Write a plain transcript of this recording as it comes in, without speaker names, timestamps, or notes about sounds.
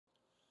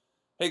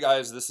Hey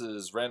guys, this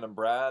is Random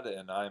Brad,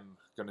 and I'm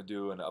going to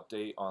do an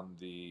update on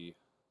the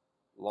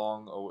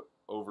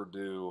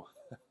overdue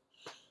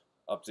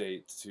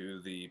update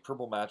to the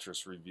Purple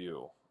Mattress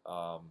review.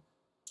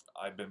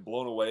 I've been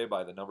blown away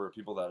by the number of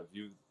people that have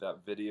viewed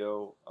that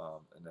video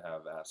and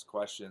have asked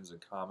questions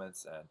and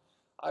comments, and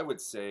I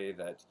would say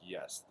that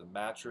yes, the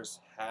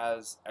mattress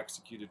has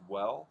executed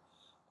well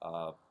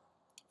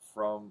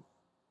from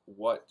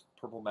what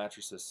Purple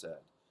Mattress has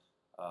said.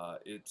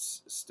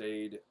 It's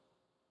stayed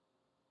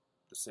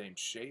the same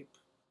shape.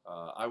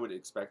 I would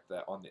expect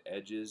that on the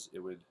edges it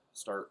would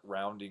start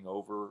rounding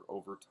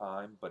over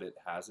time, but it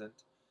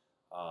hasn't.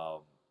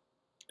 Um,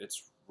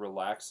 it's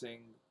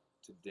relaxing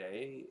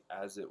today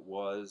as it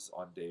was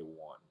on day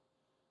one.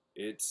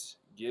 It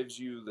gives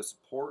you the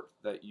support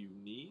that you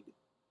need.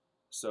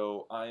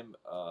 So I'm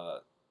a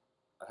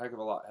heck of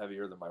a lot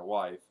heavier than my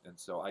wife, and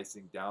so I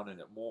sink down in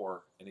it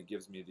more, and it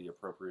gives me the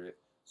appropriate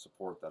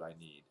support that I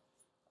need.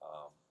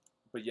 Um,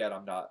 but yet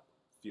I'm not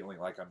feeling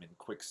like I'm in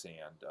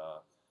quicksand,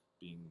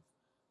 being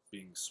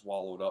being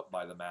swallowed up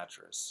by the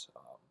mattress.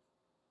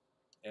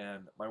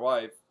 And my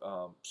wife,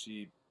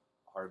 she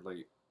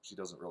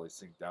doesn't really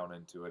sink down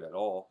into it at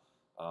all,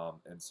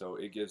 and so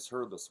it gives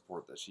her the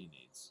support that she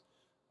needs.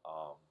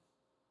 Um,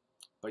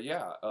 but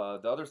yeah,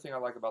 the other thing I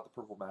like about the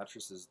Purple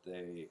mattress is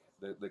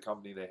the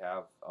company they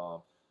have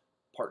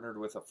partnered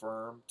with a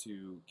firm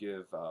to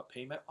give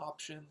payment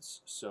options.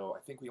 So I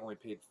think we only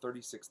paid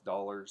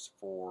 $36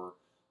 for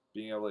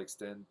being able to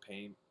extend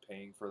paying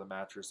for the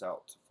mattress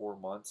out to 4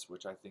 months,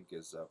 which I think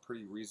is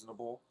pretty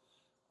reasonable.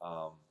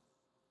 Um,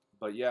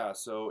 but yeah,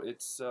 so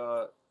it's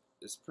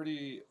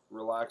pretty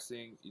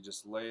relaxing. You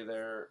just lay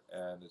there,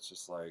 and it's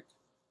just like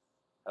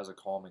has a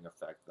calming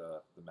effect,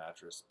 the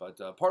mattress. But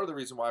part of the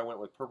reason why I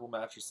went with Purple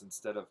mattress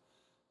instead of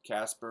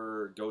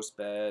Casper, Ghost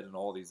Bed, and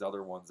all these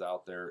other ones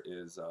out there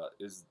is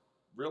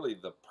really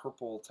the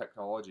Purple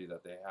technology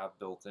that they have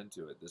built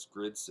into it, this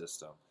grid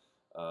system,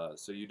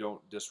 so you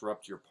don't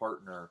disrupt your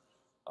partner,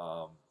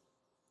 um,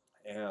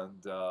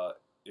 and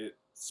it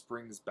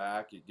springs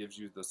back. It gives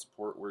you the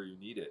support where you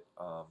need it,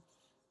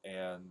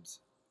 and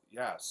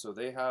yeah, so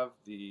they have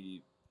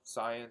the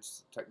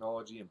science,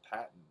 technology, and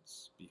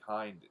patents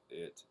behind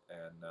it,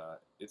 and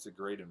it's a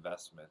great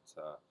investment.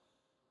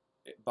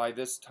 By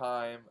this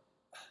time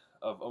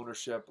of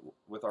ownership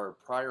with our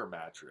prior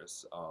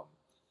mattress,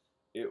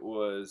 it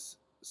was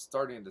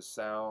starting to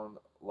sound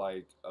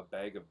like a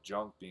bag of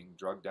junk being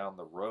dragged down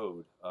the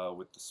road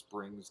with the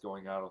springs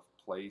going out of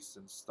place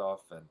and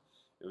stuff, and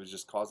it was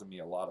just causing me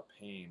a lot of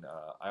pain.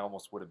 I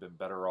almost would have been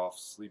better off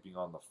sleeping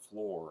on the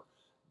floor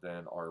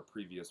than our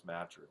previous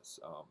mattress.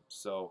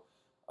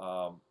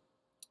 Um,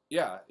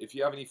 yeah, if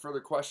you have any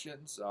further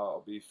questions,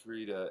 I'll be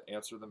free to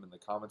answer them in the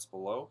comments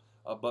below.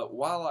 But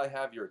while I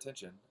have your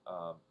attention,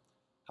 how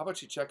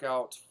about you check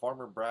out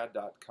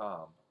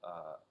farmerbrad.com?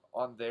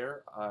 On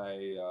there,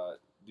 I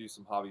do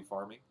some hobby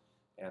farming,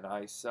 and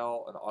I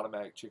sell an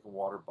automatic chicken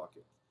water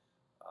bucket.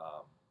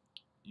 Um,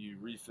 you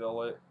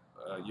refill it,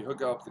 you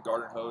hook up the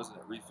garden hose, and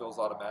it refills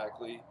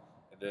automatically.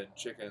 And then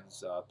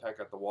chickens peck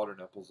at the water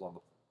nipples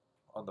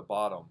on the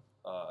bottom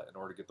in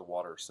order to get the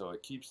water. So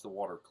it keeps the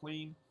water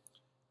clean.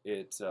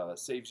 It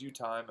saves you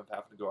time of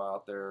having to go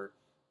out there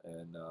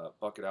and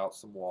bucket out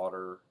some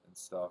water and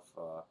stuff.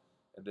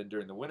 And then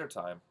during the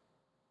wintertime,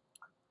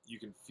 you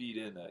can feed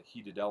in a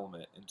heated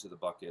element into the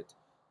bucket,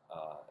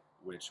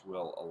 which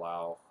will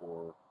allow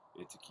for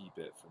it to keep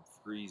it from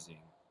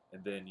freezing.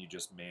 And then you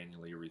just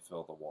manually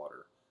refill the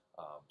water.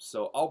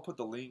 So I'll put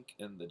the link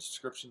in the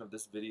description of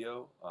this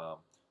video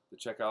to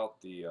check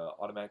out the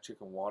automatic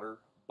chicken water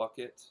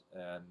bucket.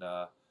 And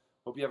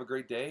hope you have a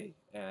great day.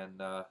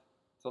 And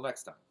till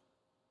next time.